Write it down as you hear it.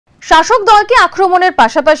শাসক দলকে আক্রমণের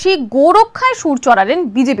পাশাপাশি গোরক্ষায় সুর চড়ালেন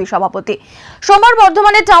বিজেপি সভাপতি। সোমবার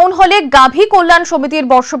বর্ধমানে টাউন হলে গাভী কল্যাণ সমিতির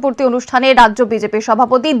বর্ষপূর্তি অনুষ্ঠানে রাজ্য বিজেপি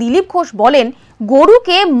সভাপতি দিলীপ ঘোষ বলেন,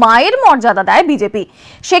 গরুকে মায়ের মর্যাদা দেয় বিজেপি।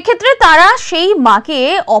 সেক্ষেত্রে তারা সেই মাকে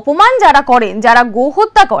অপমান যারা করেন, যারা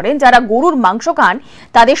গোহত্যা করেন, যারা গরুর মাংস খান,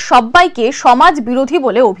 তাদের সবাইকে সমাজ বিরোধী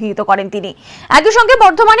বলে অভিহিত করেন তিনি। একই সঙ্গে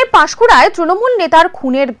বর্ধমানে পাঁশকুড়ায় তৃণমূল নেতার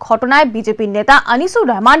খুনের ঘটনায় বিজেপির নেতা আনিসুর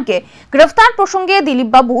রহমানকে গ্রেফতার প্রসঙ্গে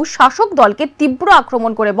দিলীপবাবু শাসক দলকে তীব্র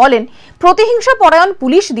আক্রমণ করে বলেন, প্রতিহিংসা পরায়ণ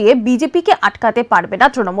পুলিশ দিয়ে বিজেপিকে আটকাতে পারবে না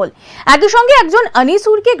তৃণমূল। একই সঙ্গে একজন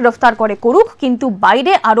আনিসুরকে গ্রেফতার করে করুক, কিন্তু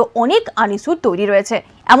বাইরে আরো অনেক আনিসুর তৈরি রয়েছে,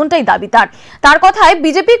 এমনটাই দাবি তার। তার কথায়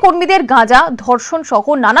বিজেপি কর্মীদের গাঁজা, ধর্ষণ সহ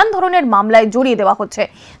নানান ধরনের মামলায় জড়িয়ে দেওয়া হচ্ছে।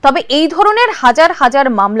 তবে এই ধরনের হাজার হাজার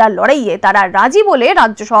মামলার লড়াইয়ে তারা রাজি বলে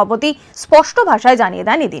রাজ্য সভাপতি স্পষ্ট ভাষায় জানিয়ে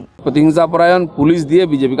দেন এদিন। প্রতিহিংসা পরায়ণ পুলিশ দিয়ে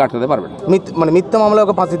বিজেপিকে আটকাতে পারবে না। মানে মিথ্যা মামলা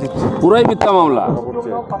ওকে ফাঁসি দিচ্ছে, পুরাই মিথ্যা মামলা।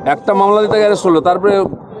 একটা মামলা দিতে অ্যারেস্ট হলো, তারপরে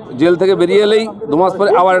জেল থেকে বেরিয়ে এলেই 2 মাস পরে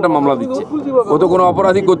আবার একটা মামলা দিচ্ছে। ও তো কোনো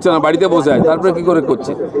অপরাধী করছে না, বাড়িতে বসে আছে, তারপরে কি করে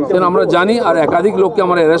করছে সেটা আমরা জানি। আর একাধিক লোককে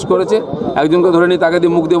আমরা অ্যারেস্ট করেছে, একজনকে ধরে নিই, তাকে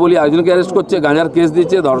দিয়ে মুখ দিয়ে বলি, একজনকে অ্যারেস্ট করছে, গাঁজার কেস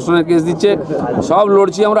দিচ্ছে, ধর্ষণের কেস দিচ্ছে, সব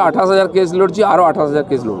লড়ছি আমরা। 28,000 কেস লড়ছি, আরও 28,000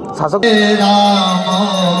 কেস লড়ব। শাসক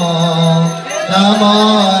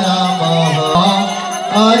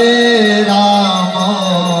হরে রাম